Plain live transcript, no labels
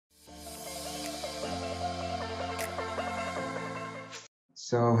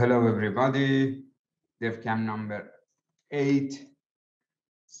So hello everybody, devcamp number 8.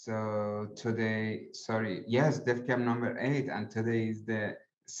 So today, devcamp number 8, and today is the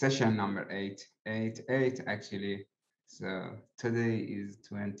session number 8 actually. So today is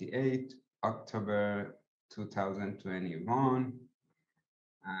 28 October 2021,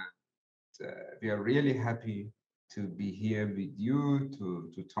 and we are really happy to be here with you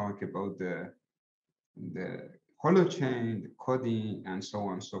to talk about the holochain, the coding, and so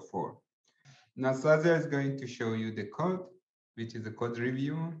on and so forth. Nastasia is going to show you the code, which is the code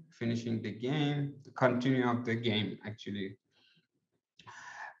review, finishing the game, the continue of the game actually.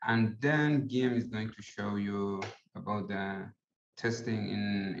 And then Guillem is going to show you about the testing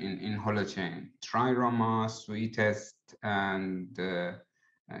in holochain, Tryorama, sweet test, and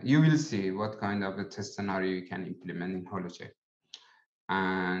you will see what kind of a test scenario you can implement in holochain.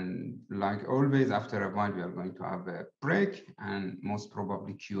 And like always, after a while, we are going to have a break and most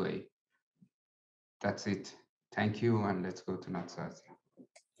probably QA. That's it. Thank you, and let's go to Nastasia.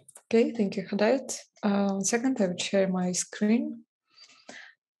 Okay, thank you, Hadad. 1 second, I will share my screen.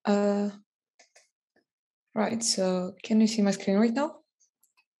 Right, so can you see my screen right now?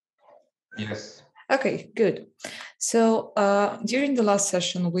 Yes. Okay, good. So during the last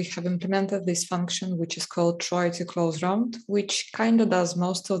session, we have implemented this function, which is called try to close round, which kind of does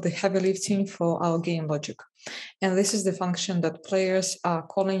most of the heavy lifting for our game logic. And this is the function that players are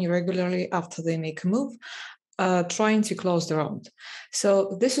calling regularly after they make a move, trying to close the round.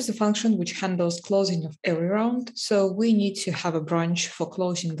 So this is a function which handles closing of every round. So we need to have a branch for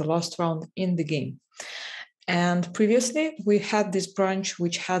closing the last round in the game. And previously, we had this branch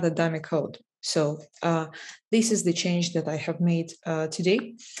which had a dummy code. So this is the change that I have made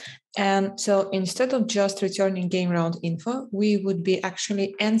today. And so instead of just returning game round info, we would be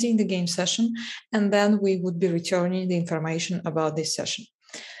actually ending the game session, and then we would be returning the information about this session.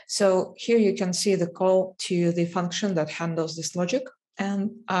 So here you can see the call to the function that handles this logic,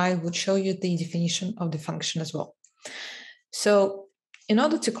 and I would show you the definition of the function as well. So in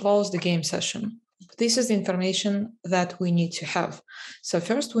order to close the game session, this is the information that we need to have. So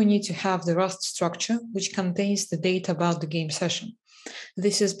first we need to have the Rust structure, which contains the data about the game session.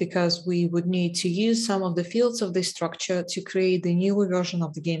 This is because we would need to use some of the fields of this structure to create the newer version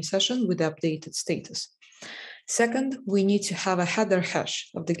of the game session with the updated status. Second, we need to have a header hash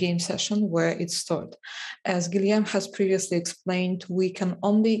of the game session where it's stored. As Guillem has previously explained, we can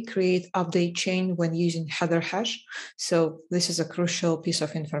only create update chain when using header hash. So this is a crucial piece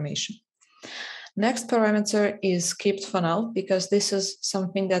of information. Next parameter is skipped for now, because this is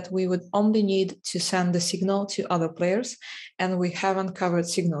something that we would only need to send the signal to other players, and we haven't covered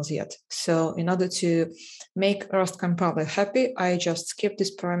signals yet. So in order to make Rust compiler happy, I just skip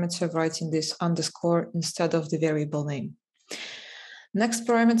this parameter, writing this underscore instead of the variable name. Next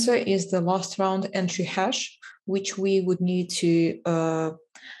parameter is the last round entry hash, which we would need to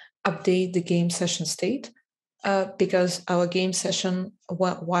update the game session state, because our game session,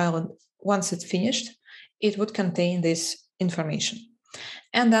 once it's finished, it would contain this information.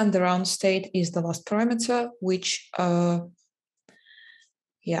 And then the round state is the last parameter, which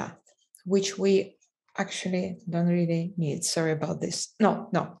we actually don't really need. Sorry about this. No,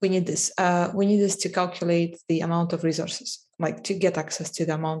 we need this. We need this to calculate the amount of resources, like to get access to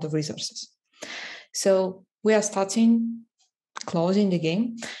the amount of resources. So we are starting closing the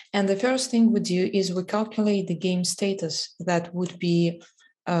game. And the first thing we do is we calculate the game status that would be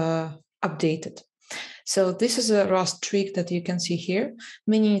updated. So this is a Rust trick that you can see here,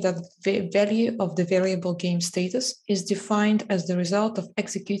 meaning that the value of the variable game status is defined as the result of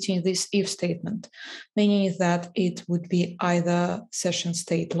executing this if statement, meaning that it would be either session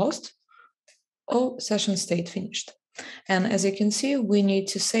state lost or session state finished. And as you can see, we need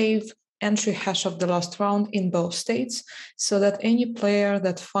to save entry hash of the last round in both states, so that any player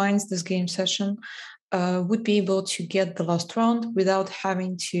that finds this game session would be able to get the last round without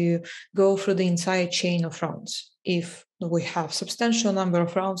having to go through the entire chain of rounds. If we have substantial number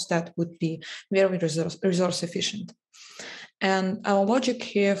of rounds, that would be very resource efficient. And our logic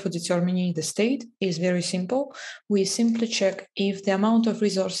here for determining the state is very simple. We simply check if the amount of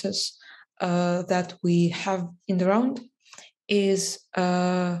resources that we have in the round is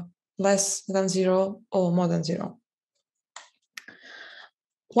less than 0 or more than 0.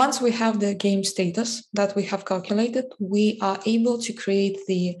 Once we have the game status that we have calculated, we are able to create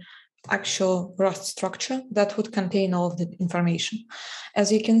the actual Rust structure that would contain all of the information. As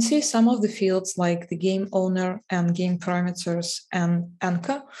you can see, some of the fields like the game owner and game parameters and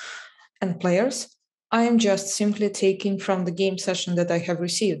anchor and players, I am just simply taking from the game session that I have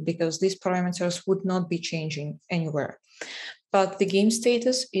received, because these parameters would not be changing anywhere. but the game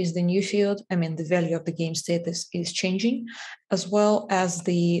status is the new field. I mean, the value of the game status is changing, as well as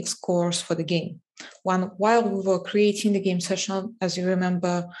the scores for the game. While we were creating the game session, as you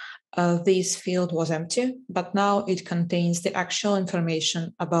remember, this field was empty, but now it contains the actual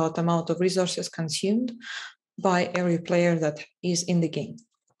information about the amount of resources consumed by every player that is in the game.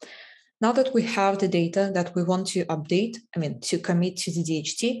 Now that we have the data that we want to update, I mean, to commit to the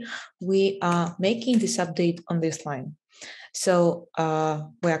DHT, we are making this update on this line. So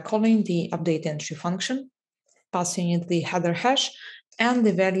we are calling the update entry function, passing in the header hash and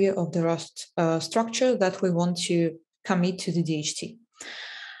the value of the Rust structure that we want to commit to the DHT.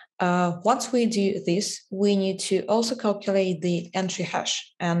 Once we do this, we need to also calculate the entry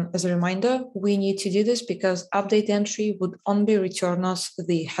hash. And as a reminder, we need to do this because update entry would only return us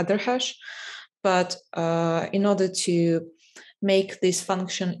the header hash. But in order to make this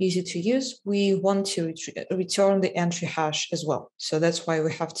function easy to use, we want to return the entry hash as well. So that's why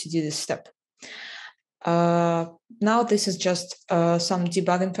we have to do this step. Now this is just some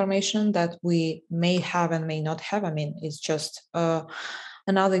debug information that we may have and may not have. I mean, it's just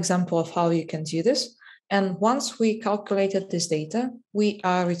another example of how you can do this. And once we calculated this data, we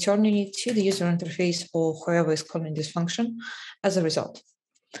are returning it to the user interface or whoever is calling this function as a result.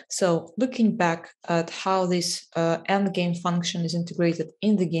 So looking back at how this end game function is integrated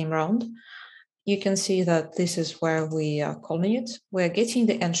in the game round, you can see that this is where we are calling it. We're getting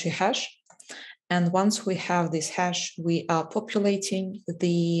the entry hash. And once we have this hash, we are populating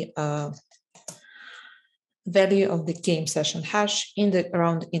the value of the game session hash in the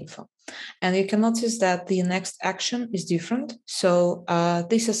round info. And you can notice that the next action is different. So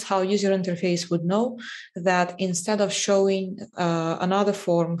this is how user interface would know that instead of showing another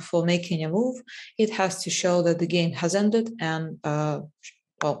form for making a move, it has to show that the game has ended and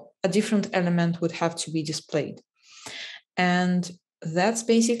well, a different element would have to be displayed. And that's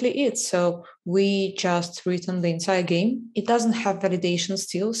basically it. So we just written the entire game. It doesn't have validation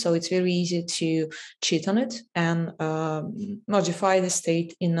still, so it's very easy to cheat on it and modify the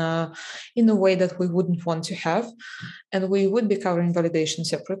state in a way that we wouldn't want to have. And we would be covering validation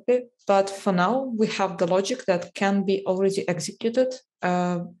separately. But for now, we have the logic that can be already executed,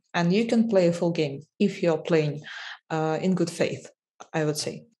 and you can play a full game if you're playing in good faith, I would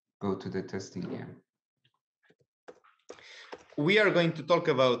say. Go to the testing game. We are going to talk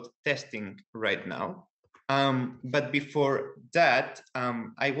about testing right now. But before that,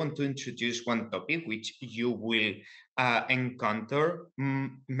 I want to introduce one topic which you will encounter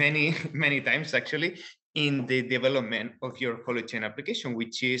many times actually in the development of your holochain application,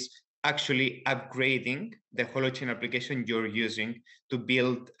 which is actually upgrading the holochain application you're using to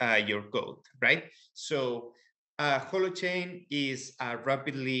build your code, right? So holochain is a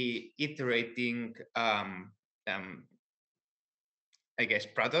rapidly iterating I guess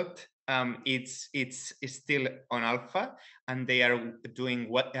product. It's still on alpha, and they are doing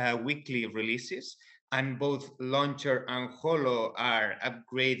weekly releases. And both launcher and holo are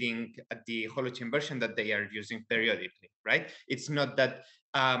upgrading the holochain version that they are using periodically, right? It's not that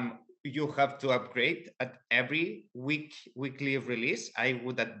you have to upgrade at every weekly release. I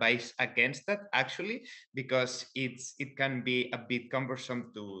would advise against that actually, because it can be a bit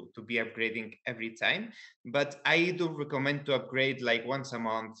cumbersome to be upgrading every time. But I do recommend to upgrade like once a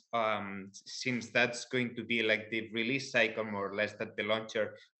month, since that's going to be like the release cycle more or less that the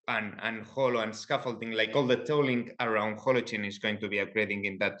launcher and holo and scaffolding, like all the tooling around holochain is going to be upgrading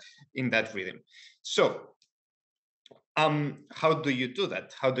in that rhythm. So how do you do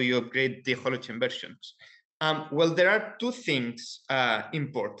that? How do you upgrade the holochain versions? Well, there are two things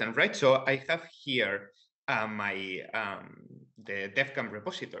important, right? So I have here my the devcamp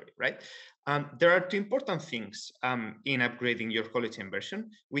repository, right? There are two important things in upgrading your holochain version,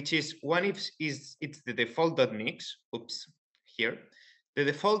 which is one it's the default.nix. Oops, here. The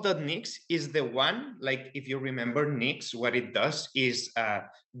default.nix is the one, like if you remember Nix, what it does is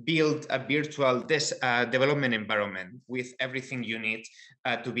build a virtual development environment with everything you need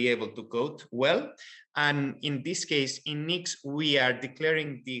to be able to code well. And in this case, in Nix, we are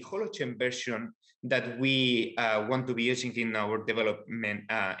declaring the holochain version that we want to be using in our development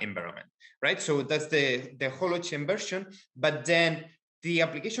environment, right? So that's the holochain version, but then the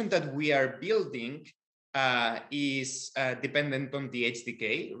application that we are building is dependent on the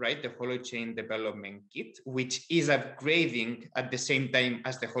HDK, right? The holochain development kit, which is upgrading at the same time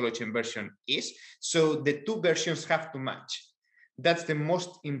as the holochain version is. So the two versions have to match. That's the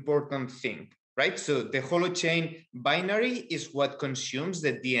most important thing, right? So the holochain binary is what consumes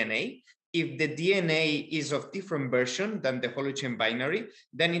the DNA. If the DNA is of different version than the holochain binary,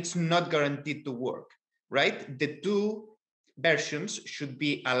 then it's not guaranteed to work, right? The two versions should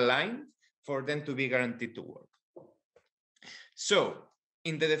be aligned for them to be guaranteed to work. So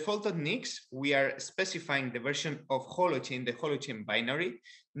in the default.nix, we are specifying the version of holochain, the holochain binary,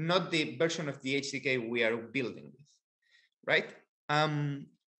 not the version of the HDK we are building with, right?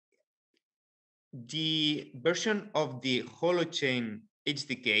 The version of the holochain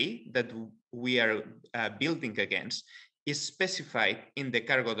HDK that we are building against is specified in the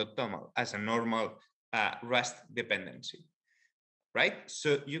cargo.toml as a normal Rust dependency, right?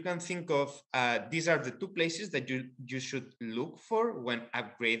 So you can think of, these are the two places that you should look for when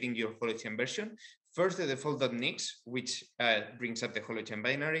upgrading your holochain version. First, the default.nix, which brings up the holochain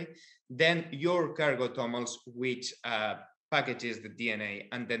binary, then your cargo.tomls, which packages the DNA,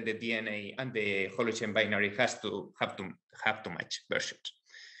 and then the DNA and the holochain binary have to match versions,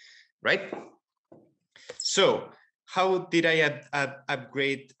 right? So how did I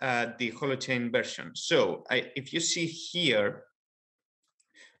upgrade the holochain version? So if you see here,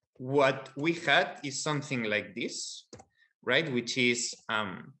 what we had is something like this, right? Which is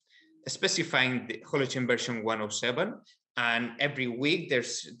specifying the holochain version 107. And every week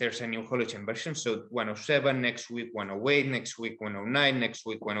there's a new holochain version. So 107, next week 108, next week 109, next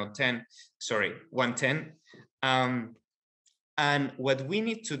week 110, sorry, 110. And what we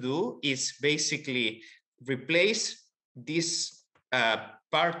need to do is basically replace this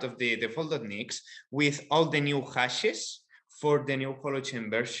part of the default.nix with all the new hashes for the new holochain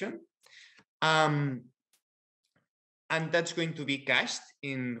version. And that's going to be cached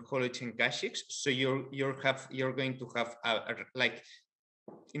in holochain caches. So you're going to have like,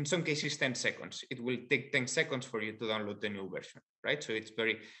 in some cases 10 seconds. It will take 10 seconds for you to download the new version, right? So it's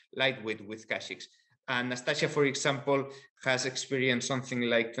very lightweight with caches. And Nastasia, for example, has experienced something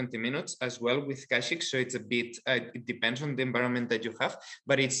like 20 minutes as well with caches. So it's a bit, it depends on the environment that you have,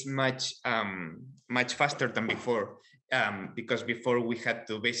 but it's much faster than before. Because before we had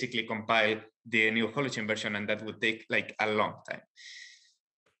to basically compile the new holochain version, and that would take like a long time.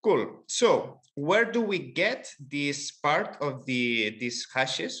 Cool. So where do we get this part of these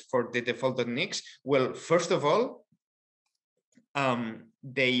hashes for the default.nix? Well, first of all,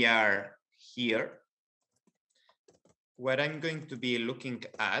 they are here. What I'm going to be looking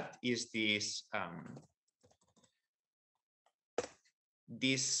at is this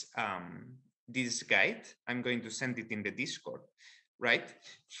this guide. I'm going to send it in the Discord, right?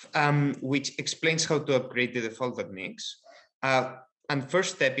 Which explains how to upgrade the default.nix. And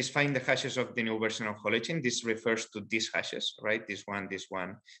first step is find the hashes of the new version of holochain. This refers to these hashes, right? This one, this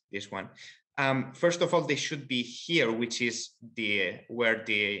one, this one. First of all, they should be here, which is where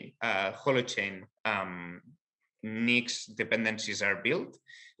the holochain Nix dependencies are built,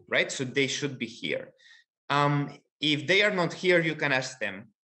 right? So they should be here. If they are not here, you can ask them.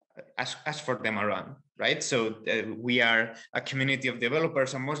 Ask for them around, right? So we are a community of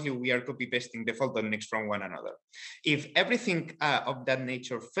developers, and mostly we are copy pasting default.nix from one another. If everything of that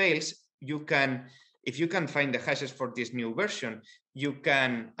nature fails, if you can find the hashes for this new version, you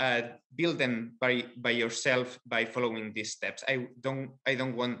can build them by yourself by following these steps. I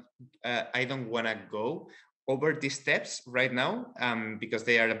don't want to go over these steps right now because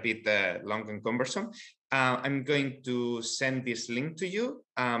they are a bit long and cumbersome. I'm going to send this link to you,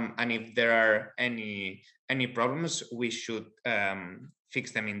 and if there are any problems, we should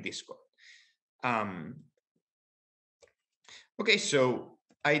fix them in Discord. Okay, so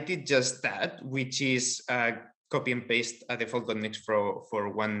I did just that, which is copy and paste a default.nix for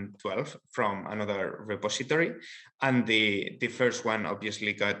 112 from another repository, and the first one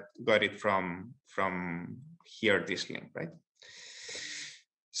obviously got it from here, this link, right?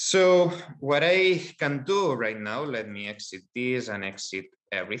 So what I can do right now, let me exit this and exit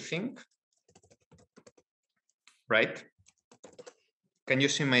everything, right? Can you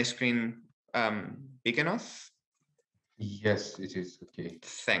see my screen big enough? Yes, it is okay.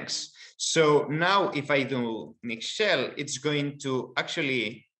 Thanks. So now if I do Nix shell, it's going to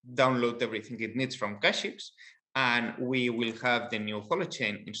actually download everything it needs from caches, and we will have the new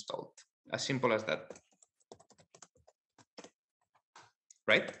holochain installed. As simple as that.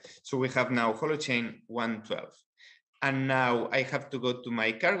 Right? So we have now holochain 112. And now I have to go to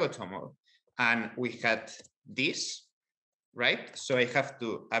my cargo.toml, and we had this, right? So I have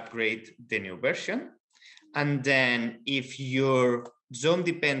to upgrade the new version. And then if your zone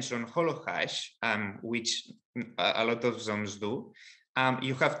depends on holohash, which a lot of zones do,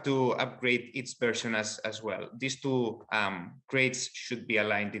 you have to upgrade its version as well. These two grades should be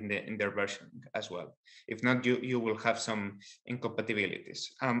aligned in their version as well. If not, you will have some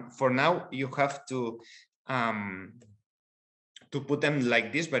incompatibilities. For now, you have to put them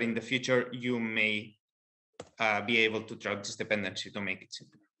like this, but in the future, you may be able to drag this dependency to make it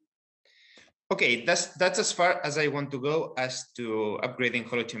simpler. Okay, that's as far as I want to go as to upgrading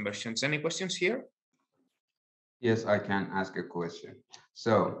holochain versions. Any questions here? Yes, I can ask a question.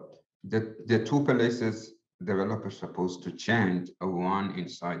 So the two places developers supposed to change, one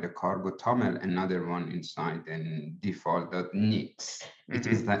inside the cargo.toml, another one inside the default.nix.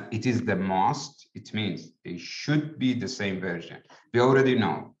 It is the must. It means they should be the same version. We already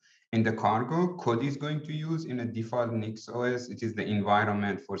know in the cargo, code is going to use in a default Nix OS. It is the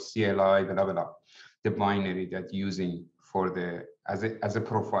environment for CLI, blah, blah, blah, the binary that using for the as a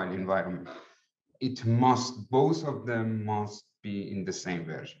profile environment. It must, both of them must be in the same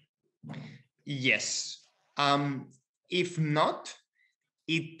version. Yes. If not,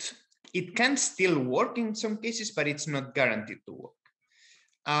 it can still work in some cases, but it's not guaranteed to work.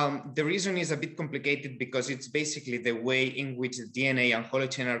 The reason is a bit complicated because it's basically the way in which the DNA and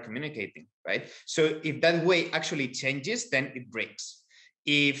holochain are communicating, right? So if that way actually changes, then it breaks.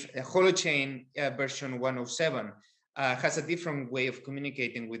 If holochain version 107 has a different way of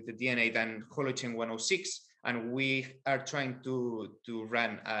communicating with the DNA than holochain 106, and we are trying to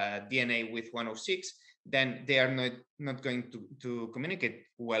run DNA with 106, then they are not going to communicate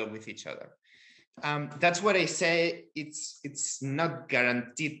well with each other. That's what I say. It's not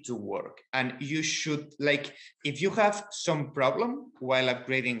guaranteed to work, and you should, like, if you have some problem while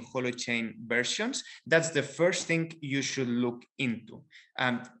upgrading holochain versions, that's the first thing you should look into.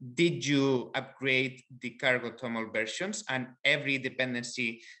 Did you upgrade the cargo.toml versions and every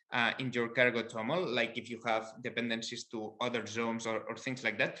dependency in your cargo.toml, like if you have dependencies to other zones or things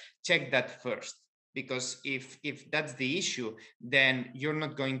like that, check that first. Because if that's the issue, then you're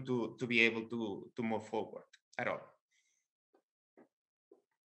not going to be able to move forward at all.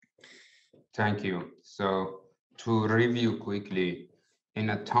 Thank you. So to review quickly, in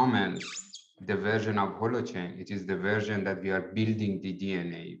a TOML, the version of holochain, it is the version that we are building the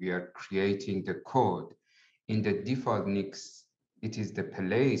DNA, we are creating the code. In the default Nix, it is the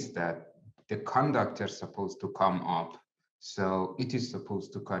place that the conductor is supposed to come up. So it is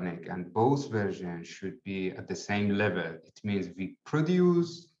supposed to connect, and both versions should be at the same level. It means we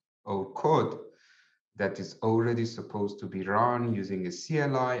produce our code that is already supposed to be run using a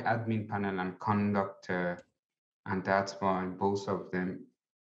CLI, admin panel, and conductor. And that's why both of them,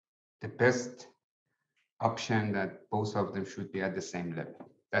 the best option that both of them should be at the same level.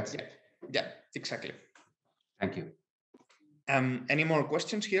 That's it. Yeah, exactly. Thank you. Any more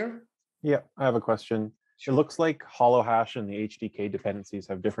questions here? Yeah, I have a question. It looks like holohash and the HDK dependencies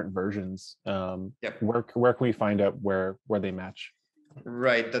have different versions. Where can we find out where they match?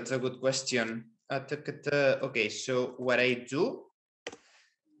 Right, that's a good question. Okay, so what I do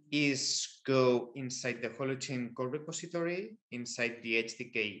is go inside the holochain core repository, inside the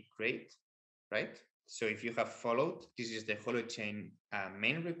HDK crate, right? So if you have followed, this is the holochain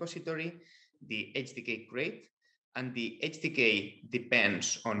main repository, the HDK crate, and the HDK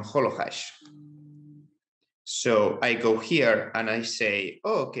depends on holohash. So I go here and I say,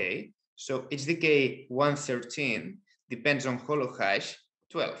 oh, okay, so HDK 113 depends on holohash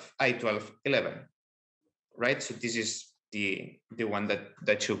 12, right? So this is the one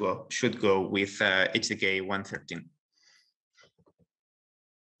that should go with HDK 113.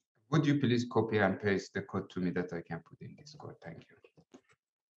 Would you please copy and paste the code to me that I can put in this code? Thank you.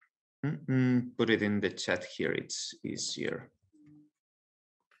 Put it in the chat here, it's easier.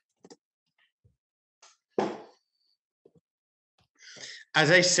 As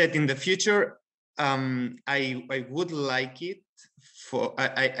I said, in the future, I would like it for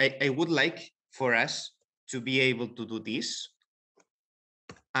I would like for us to be able to do this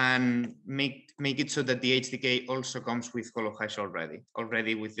and make it so that the HDK also comes with holohash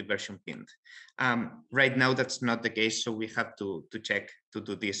already with the version pinned. Right now, that's not the case, so we have to check to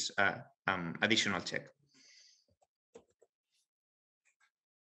do this additional check.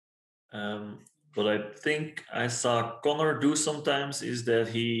 What I think I saw Connor do sometimes is that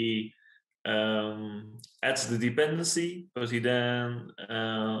he adds the dependency, but he then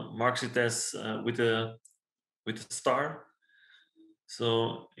marks it as with a star.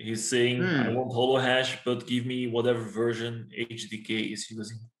 So he's saying, I want holohash, but give me whatever version HDK is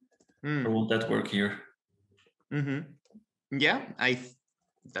using. Or won't that work here? Yeah, I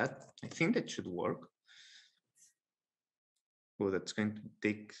think that should work. Oh, that's going to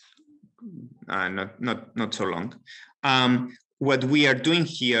take not so long. What we are doing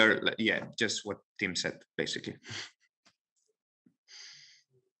here, yeah, just what Tim said, basically.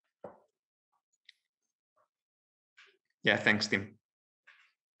 Yeah, thanks, Tim.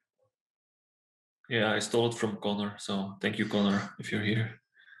 Yeah, I stole it from Connor, so thank you, Connor, if you're here.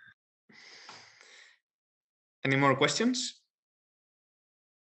 Any more questions?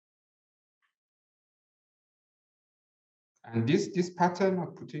 And this pattern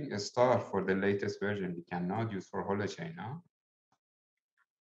of putting a star for the latest version, we cannot use for holochain now.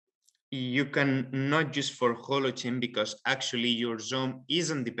 You can not use for holochain because actually your zone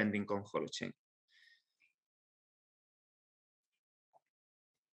isn't depending on holochain.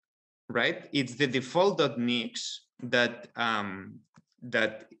 Right? It's the default.nix that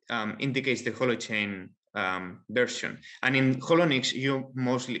indicates the holochain version. And in holonix, you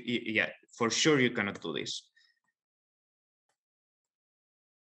mostly, yeah, for sure you cannot do this.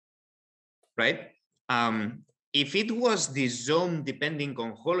 Right? If it was the zone depending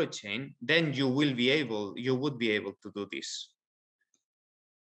on holochain, then you would be able to do this.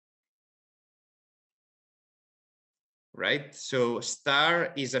 Right? So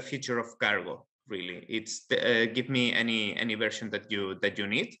star is a feature of cargo, really. It's give me any version that you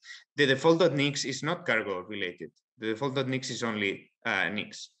need. The default.nix is not cargo related. The default.nix is only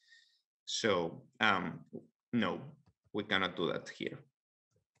nix. So no, we cannot do that here.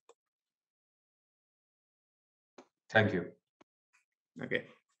 Thank you. Okay.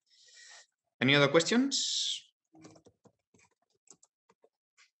 Any other questions?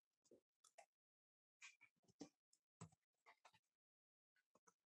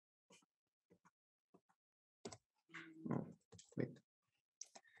 Oh, wait.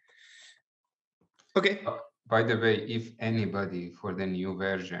 Okay. By the way, if anybody for the new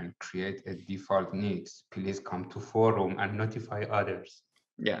version create a default nix, please come to forum and notify others.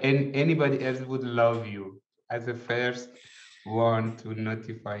 Yeah. And anybody else would love you as the first one to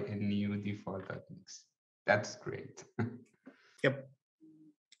notify a new default.nix. That's great. Yep.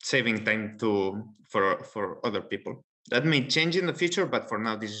 Saving time for other people. That may change in the future, but for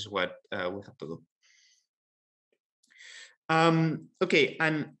now, this is what we have to do. Okay,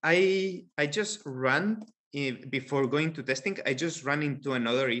 and I just ran before going to testing. I just ran into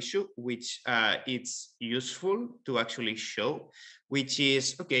another issue, which it's useful to actually show, which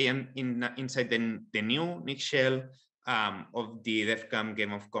is okay. I'm inside the new Nix shell of the devcamp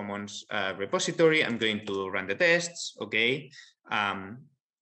Game of Commons repository. I'm going to run the tests. Okay.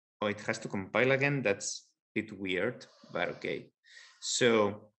 Oh, it has to compile again. That's a bit weird, but okay.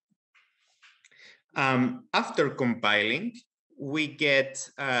 So after compiling, we get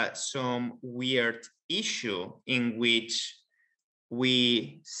some weird issue in which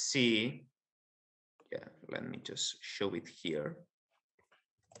we see, yeah, let me just show it here.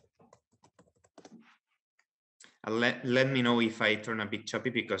 Let me know if I turn a bit choppy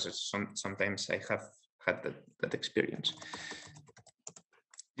because sometimes I have had that experience.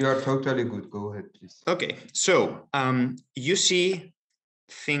 You are totally good. Go ahead, please. Okay, so you see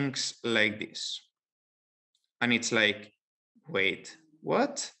things like this. And it's like, wait,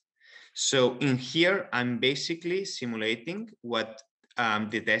 what? So in here, I'm basically simulating what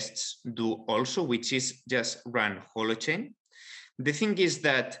the tests do also, which is just run holochain. The thing is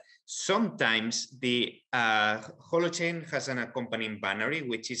that sometimes the holochain has an accompanying binary,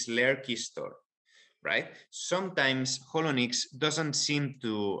 which is layer key store, right? Sometimes holonix doesn't seem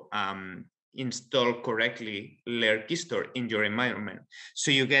to install correctly layer key store in your environment. So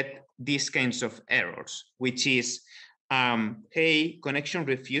you get these kinds of errors, which is, hey, connection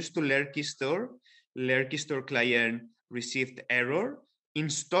refused to layer key store client received error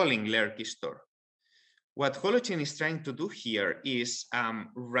installing layer key store. What holochain is trying to do here is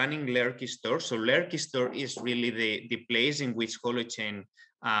running layer key store. So layer key store is really the place in which holochain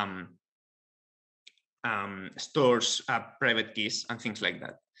stores private keys and things like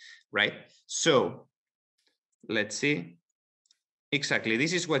that, right? So let's see. Exactly,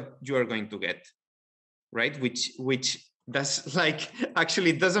 this is what you are going to get, right? Which does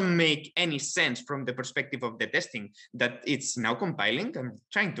actually doesn't make any sense from the perspective of the testing, that it's now compiling and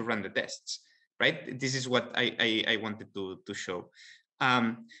trying to run the tests, right? This is what I wanted to show.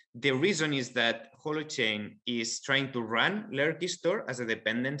 The reason is that holochain is trying to run layer key store as a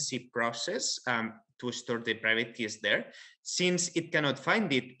dependency process to store the private keys there. Since it cannot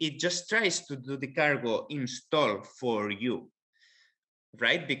find it, it just tries to do the cargo install for you,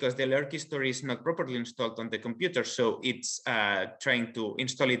 right? Because the layer key store is not properly installed on the computer. So it's trying to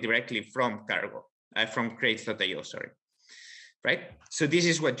install it directly from cargo, from crates.io, sorry, right? So this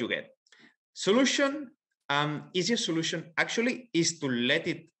is what you get. Solution, easiest solution actually is to let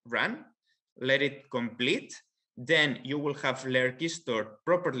it run, let it complete. Then you will have layer key store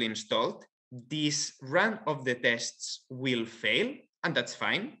properly installed. This run of the tests will fail, and that's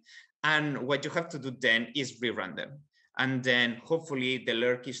fine. And what you have to do then is rerun them. And then hopefully the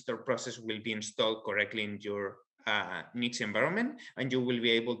layer key store process will be installed correctly in your Nix environment, and you will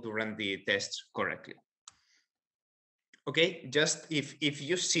be able to run the tests correctly. Okay, just if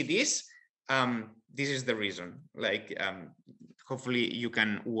you see this, this is the reason. Like, hopefully you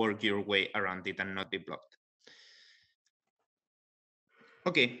can work your way around it and not be blocked.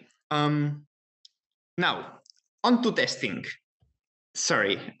 Okay, now on to testing.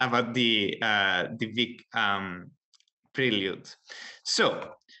 Sorry about the big prelude.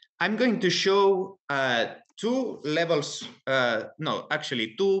 So I'm going to show two levels, no,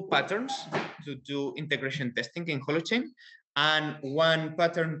 actually two patterns to do integration testing in Holochain and one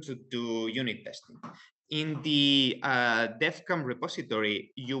pattern to do unit testing. In the devcamp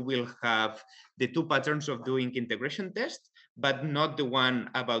repository, you will have the two patterns of doing integration tests, but not the one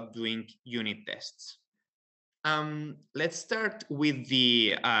about doing unit tests. Let's start with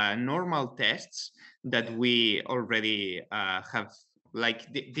the normal tests that we already have.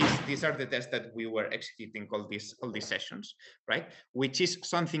 Like these are the tests that we were executing all these sessions, right? Which is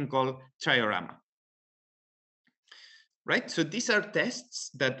something called Tryorama, right? So these are tests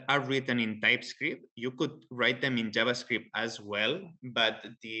that are written in TypeScript. You could write them in JavaScript as well, but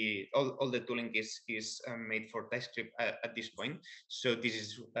all the tooling is made for TypeScript at this point. So this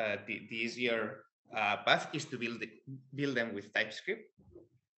is the easier path is to build them with TypeScript.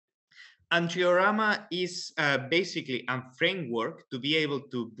 And Tryorama is basically a framework to be able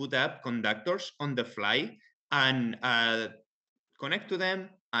to boot up conductors on the fly and connect to them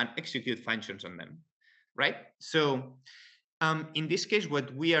and execute functions on them, right? So in this case,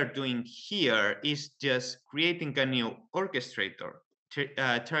 what we are doing here is just creating a new orchestrator,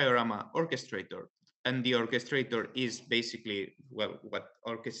 Tryorama orchestrator. And the orchestrator is basically, well, what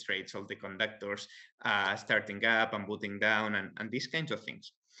orchestrates all the conductors, starting up and booting down and these kinds of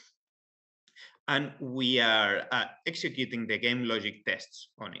things. And we are executing the game logic tests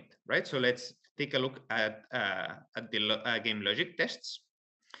on it, right? So let's take a look at the game logic tests.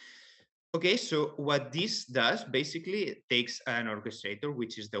 Okay, so what this does basically, it takes an orchestrator,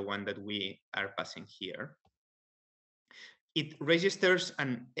 which is the one that we are passing here. It registers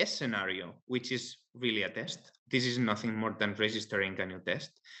an S scenario, which is really a test. This is nothing more than registering a new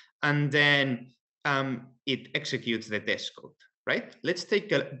test. And then it executes the test code, right? Let's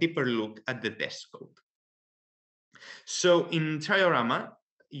take a deeper look at the test code. So in Tryorama,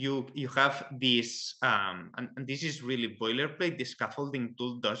 you have this, and this is really boilerplate. The scaffolding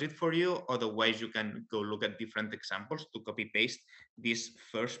tool does it for you. Otherwise, you can go look at different examples to copy paste this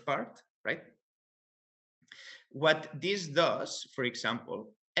first part, right? What this does, for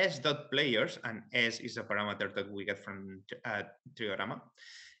example, s.players, and s is a parameter that we get from Tryorama,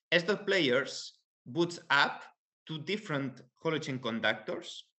 s.players boots up two different holochain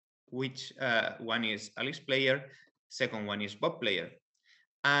conductors, which one is Alice player, second one is Bob player.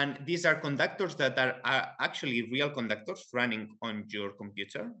 And these are conductors that are actually real conductors running on your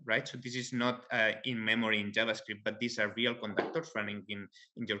computer, right? So this is not in memory in JavaScript, but these are real conductors running in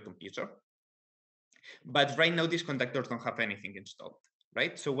your computer. But right now, these conductors don't have anything installed,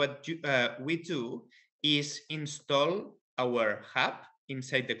 right? So what we do is install our hub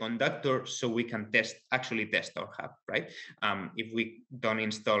inside the conductor so we can actually test our hub, right? If we don't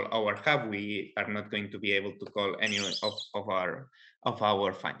install our hub, we are not going to be able to call any of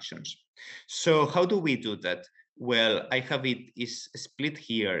our functions. So how do we do that? Well, I have it is split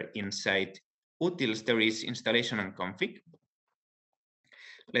here inside utils. There is installation and config.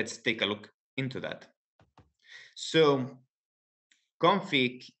 Let's take a look into that. So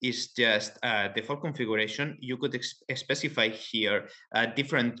config is just default configuration. You could specify here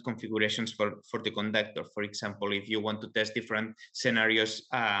different configurations for the conductor. For example, if you want to test different scenarios,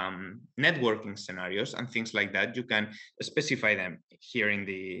 networking scenarios and things like that, you can specify them here in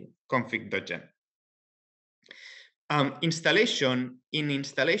the config.gen. In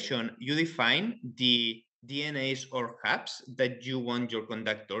installation, you define the DNAs or hubs that you want your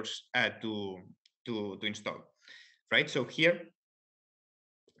conductors to install, right? So here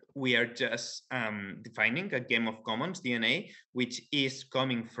we are just defining a game of commons DNA, which is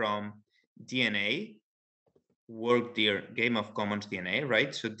coming from DNA work dir game of commons DNA,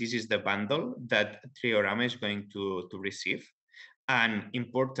 right? So this is the bundle that Tryorama is going to receive. And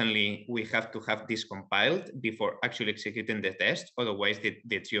importantly, we have to have this compiled before actually executing the test. Otherwise,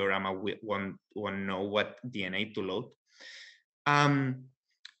 the Tryorama won't know what DNA to load.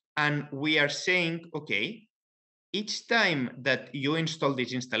 And we are saying, okay, each time that you install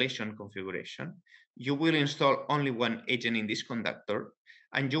this installation configuration, you will install only one agent in this conductor,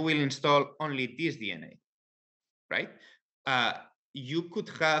 and you will install only this DNA, right? You could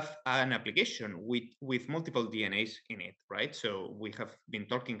have an application with multiple DNAs in it, right? So we have been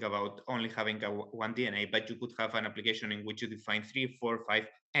talking about only having one DNA, but you could have an application in which you define 3, 4, 5,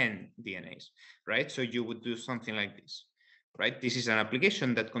 N DNAs, right? So you would do something like this. right? This is an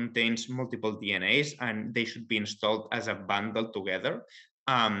application that contains multiple DNAs, and they should be installed as a bundle together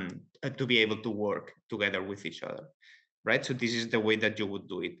to be able to work together with each other, right? So this is the way that you would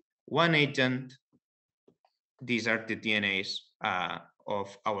do it. One agent, these are the DNAs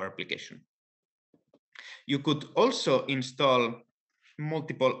of our application. You could also install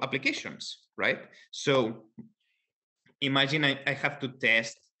multiple applications, right? So imagine I have to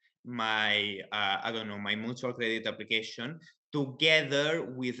test my, I don't know, my mutual credit application together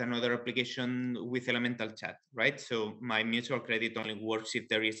with another application with Elemental Chat, right? So my mutual credit only works if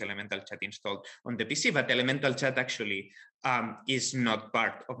there is Elemental Chat installed on the PC, but Elemental Chat actually is not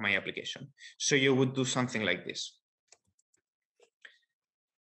part of my application. So you would do something like this,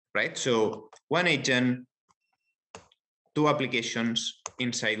 right? So one agent, two applications,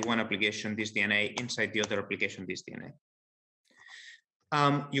 inside one application, this DNA, inside the other application, this DNA.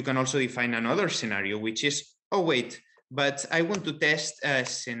 You can also define another scenario, which is, oh, wait, but I want to test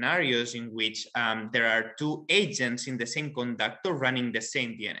scenarios in which there are two agents in the same conductor running the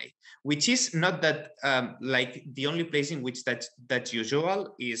same DNA, which is not that like the only place in which that's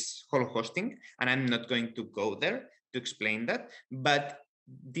usual is hosting, and I'm not going to go there to explain that, but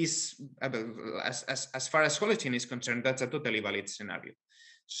this, as far as holochain is concerned, that's a totally valid scenario.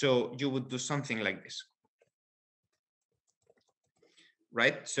 So you would do something like this,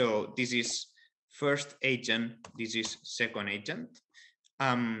 right? So this is first agent, this is second agent.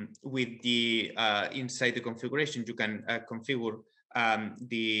 With the inside the configuration, you can configure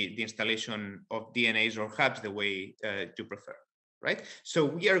the installation of DNAs or hubs the way you prefer, right? So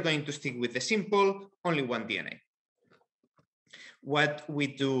we are going to stick with the simple, only one DNA. What we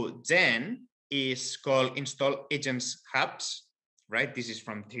do then is called install agents hubs, right? This is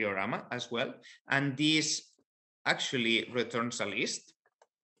from Tryorama as well. And this actually returns a list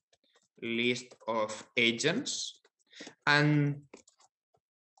of agents. And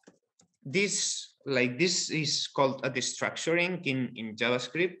this is called a destructuring in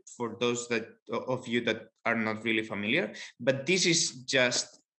JavaScript for those of you that are not really familiar. But this is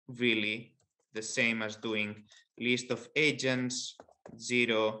just really the same as doing list of agents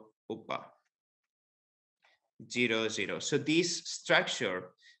 0, 0, 0. So this structure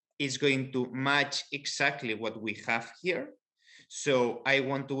is going to match exactly what we have here. So I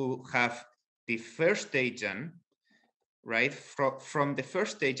want to have the first agent, right? From the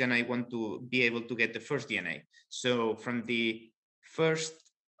first agent, I want to be able to get the first DNA. So from the first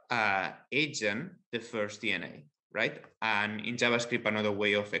agent, the first DNA, right? And in JavaScript, another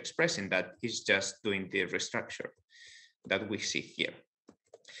way of expressing that is just doing the restructure that we see here.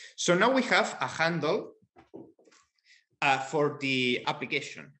 So now we have a handle for the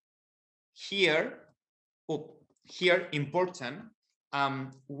application. Here important,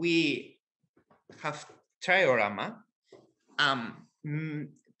 we have Tryorama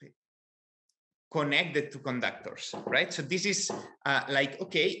connected to conductors, right? So this is like,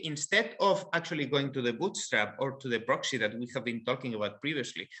 okay, instead of actually going to the bootstrap or to the proxy that we have been talking about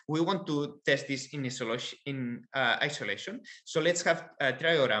previously, we want to test this in isolation. So let's have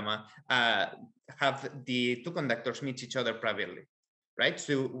Tryorama have the two conductors meet each other privately, right?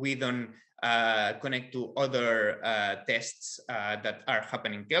 So we don't connect to other tests that are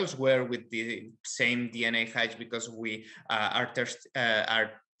happening elsewhere with the same DNA hash, because we are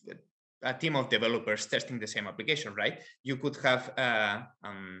a team of developers testing the same application, right? You could have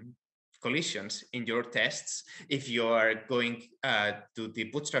collisions in your tests if you are going to the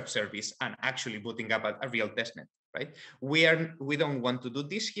Bootstrap service and actually booting up a real testnet, right? We don't want to do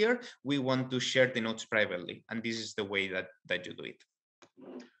this here. We want to share the nodes privately, and this is the way that you do it.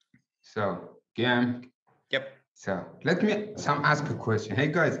 So, Guillem. Yep. So let me ask a question. Hey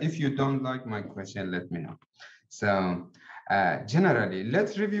guys, if you don't like my question, let me know. So generally,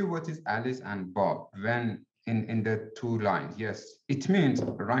 let's review what is Alice and Bob when in the two lines. Yes, it means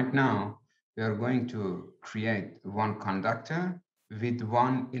right now we are going to create one conductor with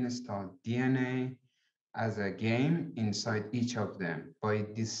one installed DNA as a game inside each of them. By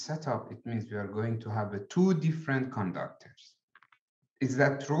this setup, it means we are going to have two different conductors. Is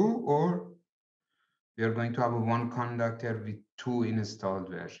that true, or we are going to have one conductor with two installed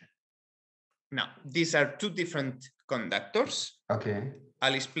versions? No, these are two different conductors. Okay.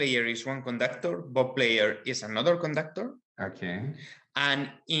 Alice player is one conductor, Bob player is another conductor. Okay. And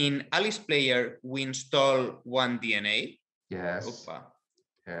in Alice player, we install one DNA. Yes.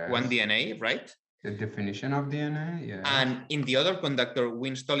 Yes. One DNA, right? The definition of DNA, yes. And in the other conductor, we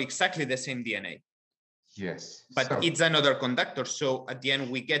install exactly the same DNA. Yes. But it's another conductor. So at the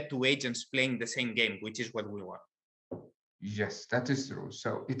end, we get two agents playing the same game, which is what we want. Yes, that is true.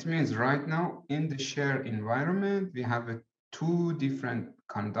 So it means right now in the shared environment, we have two different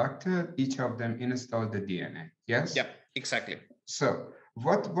conductors, each of them install the DNA. Yes? Yep, exactly. So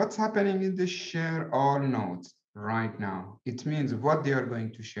what's happening in the share all nodes right now? It means what they are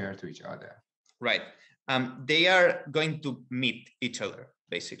going to share to each other. Right. They are going to meet each other,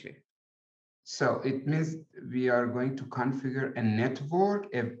 basically. So it means we are going to configure a network,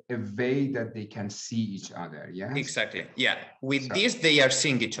 a way that they can see each other. Yes. Exactly. Yeah. With this, they are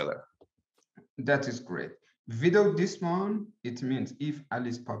seeing each other. That is great. Without this one, it means if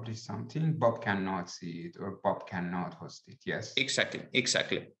Alice publishes something, Bob cannot see it or Bob cannot host it. Yes. Exactly.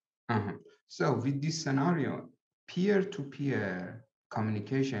 Exactly. So with this scenario, peer-to-peer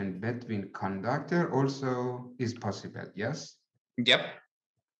communication between conductor also is possible. Yes. Yep.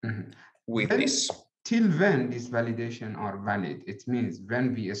 With this. Till when this validation are valid? It means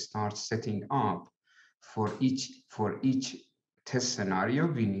when we start setting up for each test scenario,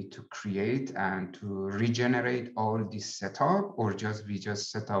 we need to create and to regenerate all this setup, or we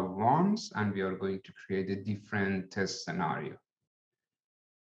just set up once and we are going to create a different test scenario.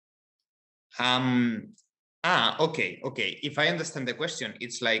 Okay. If I understand the question,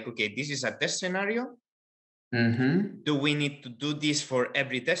 it's like, okay, this is a test scenario. Do we need to do this for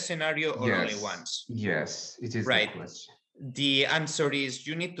every test scenario or only once? Yes, it is right. The question. The answer is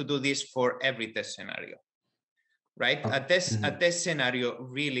you need to do this for every test scenario, right? A test scenario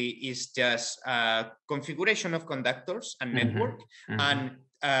really is just a configuration of conductors and network and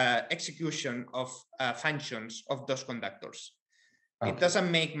execution of functions of those conductors. It doesn't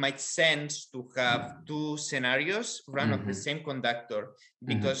make much sense to have two scenarios run on the same conductor,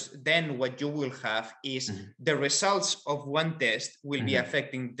 because then what you will have is the results of one test will be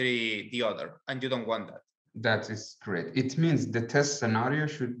affecting the other, and you don't want that. That is great. It means the test scenario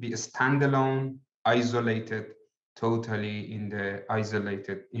should be a standalone, isolated, totally in the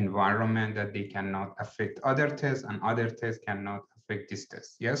isolated environment that they cannot affect other tests and other tests cannot affect this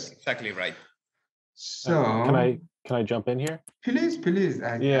test. Yes? Exactly right. So can I jump in here? Please.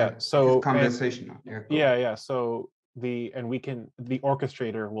 So it's conversational. Yeah. So the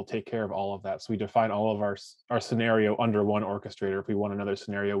orchestrator will take care of all of that. So we define all of our scenario under one orchestrator. If we want another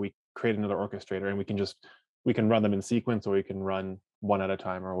scenario, we create another orchestrator, and we can run them in sequence, or we can run one at a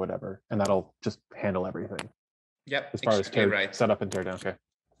time or whatever, and that'll just handle everything. Yep. As far as set up and tear down. Okay.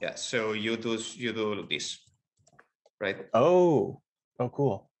 Yeah. So you do this, right? Oh,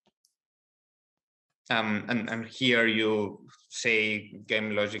 cool. And here you say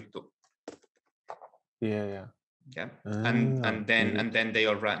game logic too. Yeah. And then they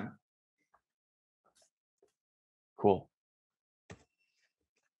all run. Cool.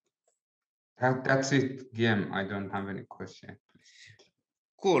 That's it, Guillem. I don't have any question.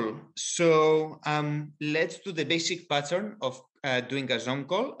 Cool. So let's do the basic pattern of doing a zone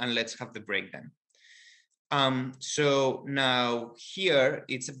call, and let's have the breakdown. So now here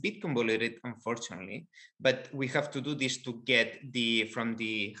it's a bit convoluted, unfortunately, but we have to do this to get from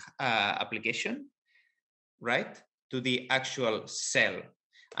the application, right, to the actual cell.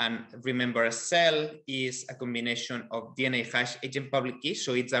 And remember, a cell is a combination of DNA hash agent public key,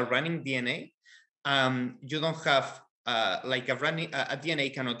 so it's a running DNA. You don't have like a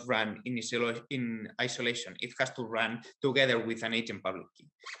DNA cannot run in isolation. It has to run together with an agent public key,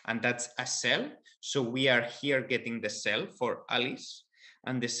 and that's a cell. So we are here getting the cell for Alice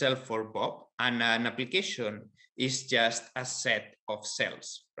and the cell for Bob, and an application is just a set of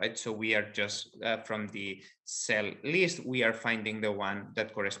cells, right? So we are just from the cell list, we are finding the one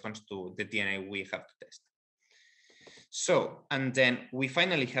that corresponds to the DNA we have to test. So, and then we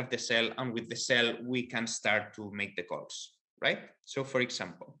finally have the cell, and with the cell, we can start to make the calls, right? So for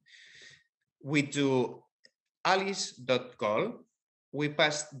example, we do alice.call, we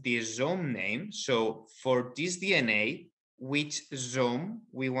pass the zone name. So for this DNA, which zone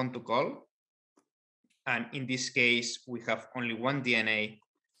we want to call. And in this case, we have only one DNA,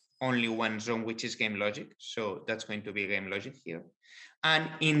 only one zone, which is game logic. So that's going to be game logic here. And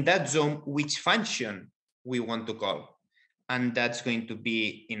in that zone, which function we want to call. And that's going to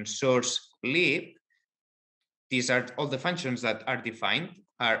be in source lib. These are all the functions that are defined,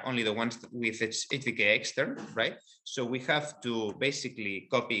 are only the ones with HTTK extern, right? So we have to basically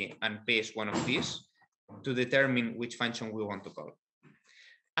copy and paste one of these to determine which function we want to call.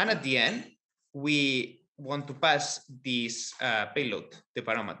 And at the end, we want to pass this payload, the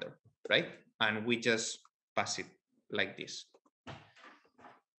parameter, right? And we just pass it like this.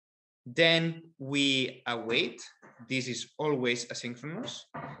 Then we await. This is always asynchronous.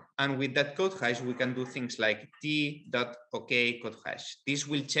 And with that code hash, we can do things like t.ok code hash. This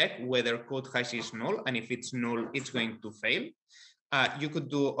will check whether code hash is null. And if it's null, it's going to fail. You could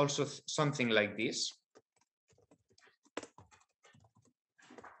do also something like this.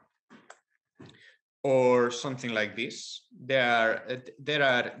 or something like this. There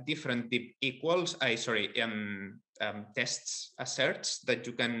are different equals, tests asserts that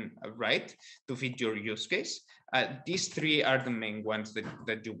you can write to fit your use case. These three are the main ones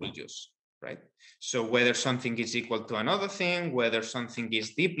that you will use, right? So whether something is equal to another thing, whether something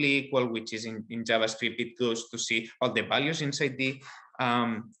is deeply equal, which is in JavaScript, it goes to see all the values inside the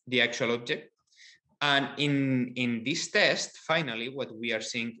actual object. And in this test, finally, what we are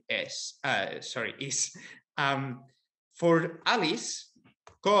seeing is, for Alice,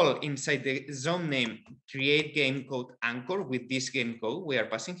 call inside the zone name create game code anchor with this game code we are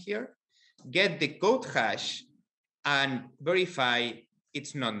passing here, get the code hash and verify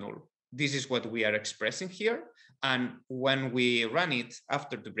it's not null. This is what we are expressing here. And when we run it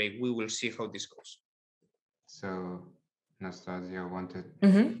after the break, we will see how this goes. So Nastasia wanted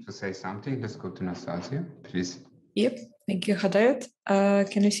to say something. Let's go to Nastasia, please. Yep. Thank you, Hadayat.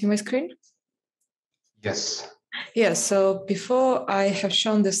 Can you see my screen? Yes. Yeah, so before I have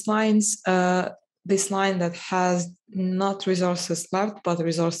shown this line that has not resources left, but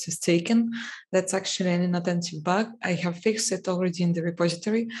resources taken, that's actually an inattentive bug. I have fixed it already in the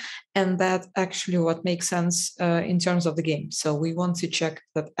repository, and that's actually what makes sense in terms of the game. So we want to check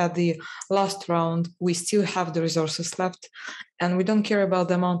that at the last round, we still have the resources left, and we don't care about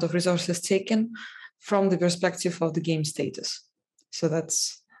the amount of resources taken from the perspective of the game status. So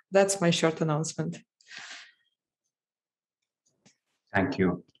that's my short announcement. Thank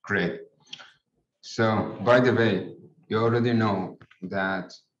you. Great. So, by the way, you already know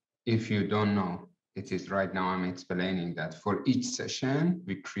that if you don't know, it is right now I'm explaining that for each session,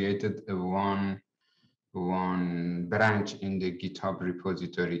 we created a one branch in the GitHub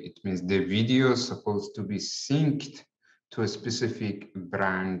repository. It means the video is supposed to be synced to a specific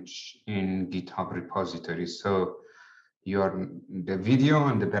branch in GitHub repository. So the video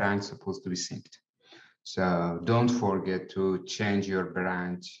and the branch supposed to be synced. So don't forget to change your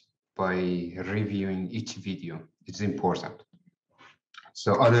branch by reviewing each video. It's important.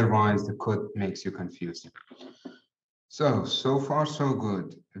 So otherwise the code makes you confused. So far so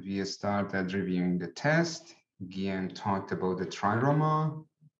good. We started reviewing the test. Guillem talked about the Tryorama,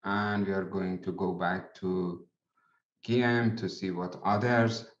 and we are going to go back to Guillem to see what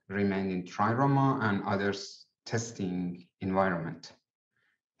others remain in Tryorama and others testing environment.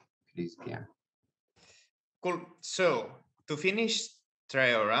 Please, Guillem. Cool. So to finish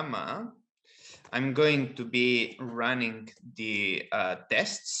Tryorama, I'm going to be running the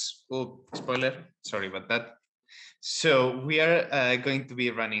tests. Oh, spoiler, sorry about that. So we are going to be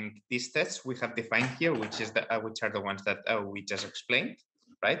running these tests we have defined here, which are the ones that we just explained,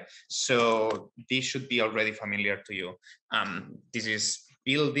 right? So this should be already familiar to you. This is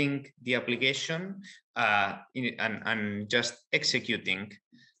building the application and just executing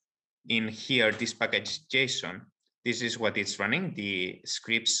in here this package JSON. This is what it's running, the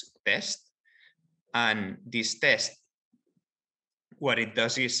scripts test. And this test, what it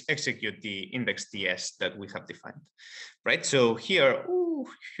does is execute the index.ts that we have defined, right? So here,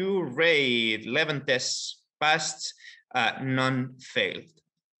 hooray, 11 tests passed, none failed.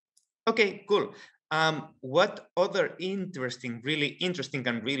 Okay, cool. What other really interesting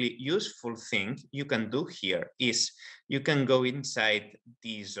and really useful thing you can do here is you can go inside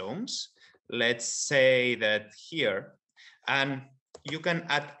the zones. Let's say that here, and you can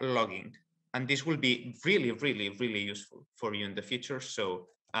add logging. And this will be really, really, really useful for you in the future. So,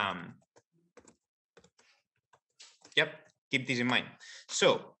 yep, keep this in mind.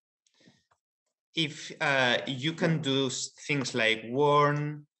 So, if you can do things like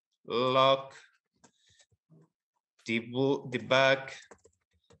warn, log, debug,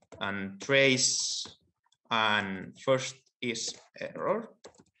 and trace, and first is error,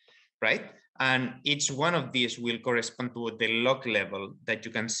 right? And each one of these will correspond to the log level that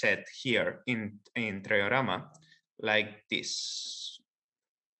you can set here in Tryorama, like this.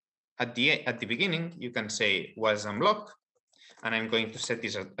 At the beginning, you can say wasm log, and I'm going to set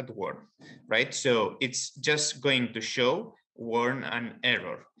this at warn, right? So it's just going to show warn and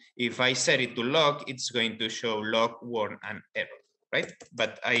error. If I set it to log, it's going to show log, warn, and error, right?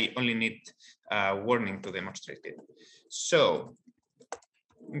 But I only need warning to demonstrate it. So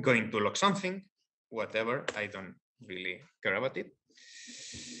I'm going to log something, whatever, I don't really care about it.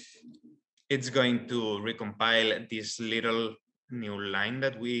 It's going to recompile this little new line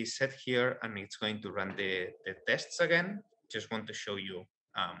that we set here, and it's going to run the tests again. Just want to show you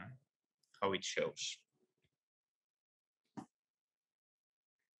how it shows.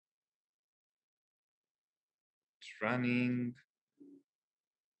 It's running.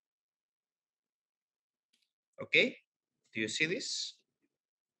 Okay, do you see this?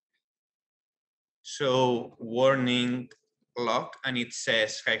 So warning log, and it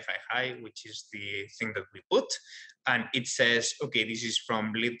says hi, hi, hi, which is the thing that we put. And it says, okay, this is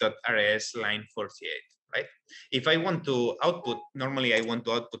from lib.rs line 48, right? If I want to output, normally I want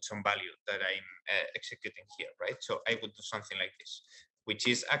to output some value that I'm executing here, right? So I would do something like this, which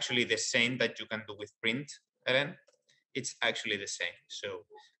is actually the same that you can do with print, Ellen. It's actually the same. So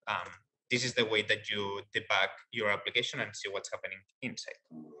this is the way that you debug your application and see what's happening inside.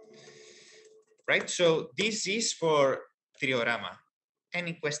 Right, so this is for Tryorama.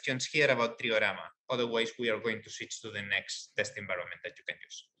 Any questions here about Tryorama? Otherwise, we are going to switch to the next test environment that you can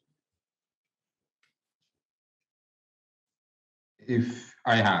use. If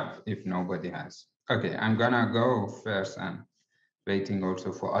I have, if nobody has. Okay, I'm gonna go first and waiting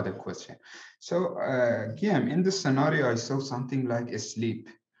also for other questions. So Guillem, in this scenario, I saw something like a sleep.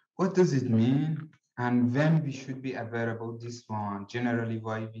 What does it mean? And when we should be aware about this one, generally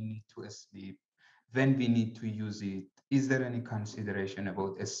why we need to sleep, when we need to use it. Is there any consideration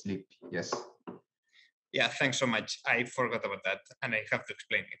about a sleep? Yes. Yeah, thanks so much. I forgot about that and I have to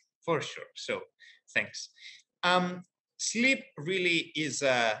explain it for sure. So thanks. Sleep really is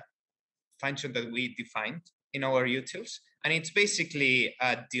a function that we defined in our utils, and it's basically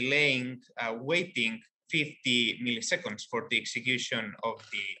delaying, waiting 50 milliseconds for the execution of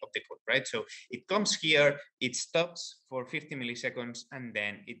the code, right? So it comes here, it stops for 50 milliseconds, and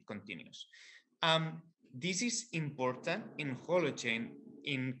then it continues. This is important in Holochain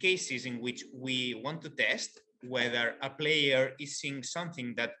in cases in which we want to test whether a player is seeing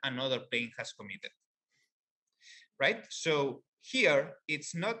something that another player has committed, right? So here,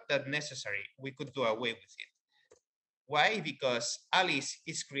 it's not that necessary. We could do away with it. Why? Because Alice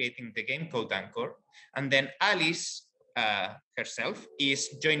is creating the game code anchor, and then Alice herself is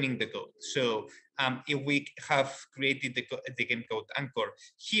joining the code. So if we have created the game code anchor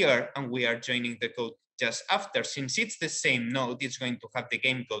here, and we are joining the code just after, since it's the same node, it's going to have the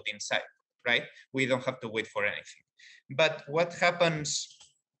game code inside, right? We don't have to wait for anything. But what happens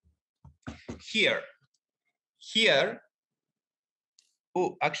here? Here,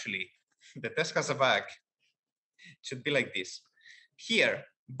 oh, actually, the test has a bug. It should be like this. Here,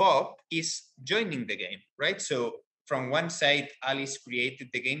 Bob is joining the game, right? So from one side, Alice created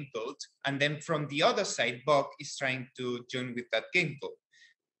the game code, and then from the other side, Bob is trying to join with that game code.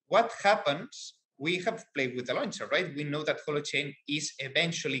 What happens? We have played with the launcher, right? We know that Holochain is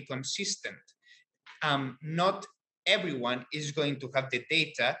eventually consistent. Not everyone is going to have the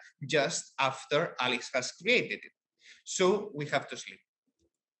data just after Alice has created it. So we have to sleep.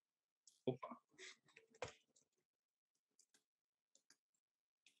 Opa.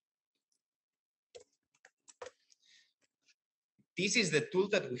 This is the tool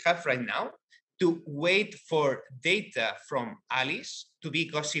that we have right now to wait for data from Alice to be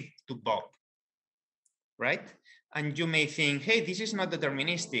gossiped to Bob, right? And you may think, hey, this is not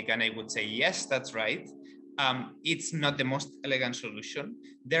deterministic. And I would say, yes, that's right. It's not the most elegant solution.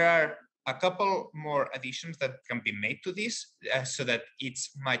 There are a couple more additions that can be made to this so that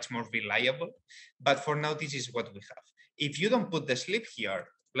it's much more reliable. But for now, this is what we have. If you don't put the sleep here,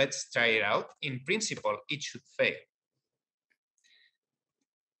 let's try it out. In principle, it should fail.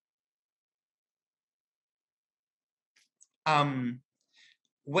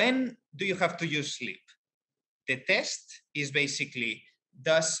 When do you have to use sleep? The test is basically,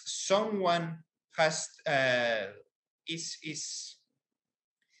 does someone has,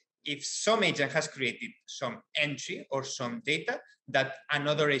 if some agent has created some entry or some data that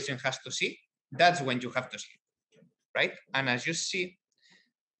another agent has to see, that's when you have to sleep, right? And as you see,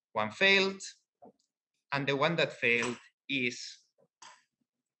 one failed, and the one that failed is,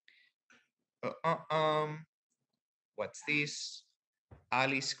 what's this?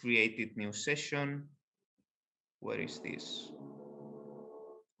 Alice created new session. Where is this?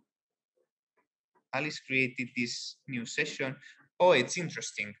 Alice created this new session. Oh, it's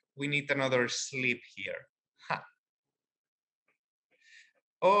interesting. We need another sleep here. Ha.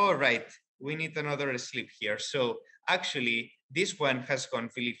 All right, we need another sleep here. So actually, this one has gone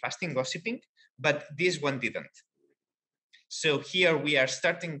really fast in gossiping, but this one didn't. So here we are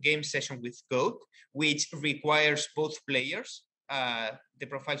starting game session with code, which requires both players, the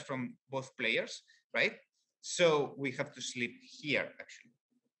profiles from both players, right? So we have to sleep here, actually,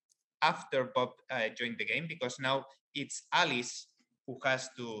 after Bob joined the game, because now it's Alice who has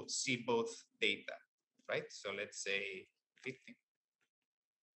to see both data, right? So let's say 15.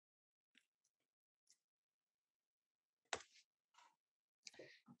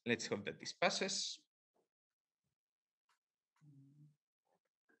 Let's hope that this passes.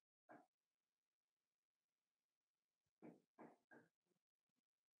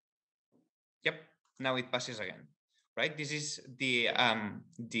 Yep, now it passes again, right? This is the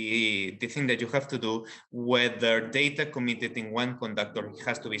thing that you have to do whether data committed in one conductor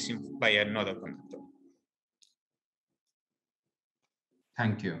has to be seen by another conductor.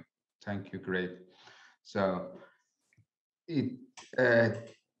 Thank you, great. So is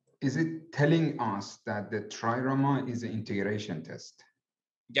it telling us that the Tryorama is an integration test?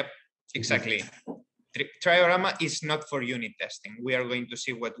 Yep, exactly. Tryorama is not for unit testing. We are going to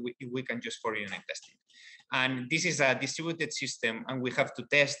see what we can use for unit testing. And this is a distributed system, and we have to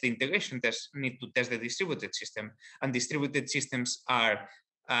test the integration tests, need to test the distributed system. And distributed systems are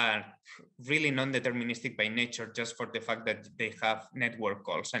really non-deterministic by nature, just for the fact that they have network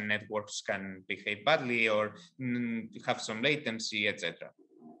calls, and networks can behave badly or have some latency, etc.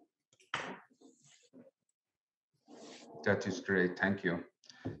 That is great, thank you.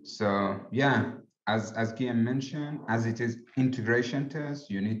 So yeah, as Guillem mentioned, as it is integration test,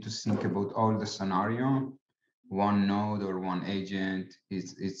 you need to think about all the scenario. One node or one agent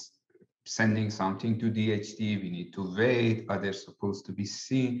is sending something to DHT. We need to wait. Others supposed to be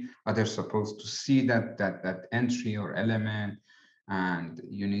seen. Others supposed to see that entry or element, and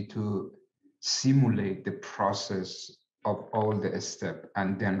you need to simulate the process of all the steps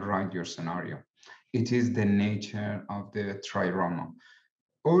and then write your scenario. It is the nature of the Tryorama.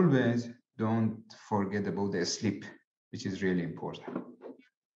 Always don't forget about the sleep, which is really important.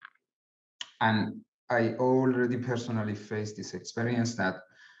 And I already personally faced this experience that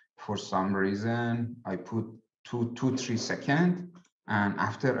for some reason I put 3 seconds, and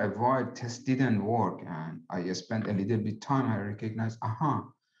after a while test didn't work, and I spent a little bit time. I recognized,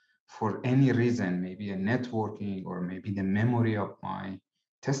 for any reason, maybe a networking or maybe the memory of my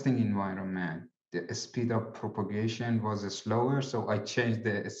testing environment, the speed of propagation was slower, so I changed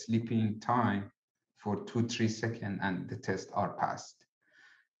the sleeping time for 2-3 seconds, and the tests are passed.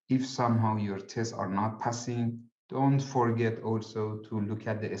 If somehow your tests are not passing, don't forget also to look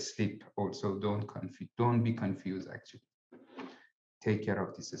at the sleep. Also, don't be confused. Actually, take care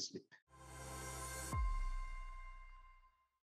of this sleep.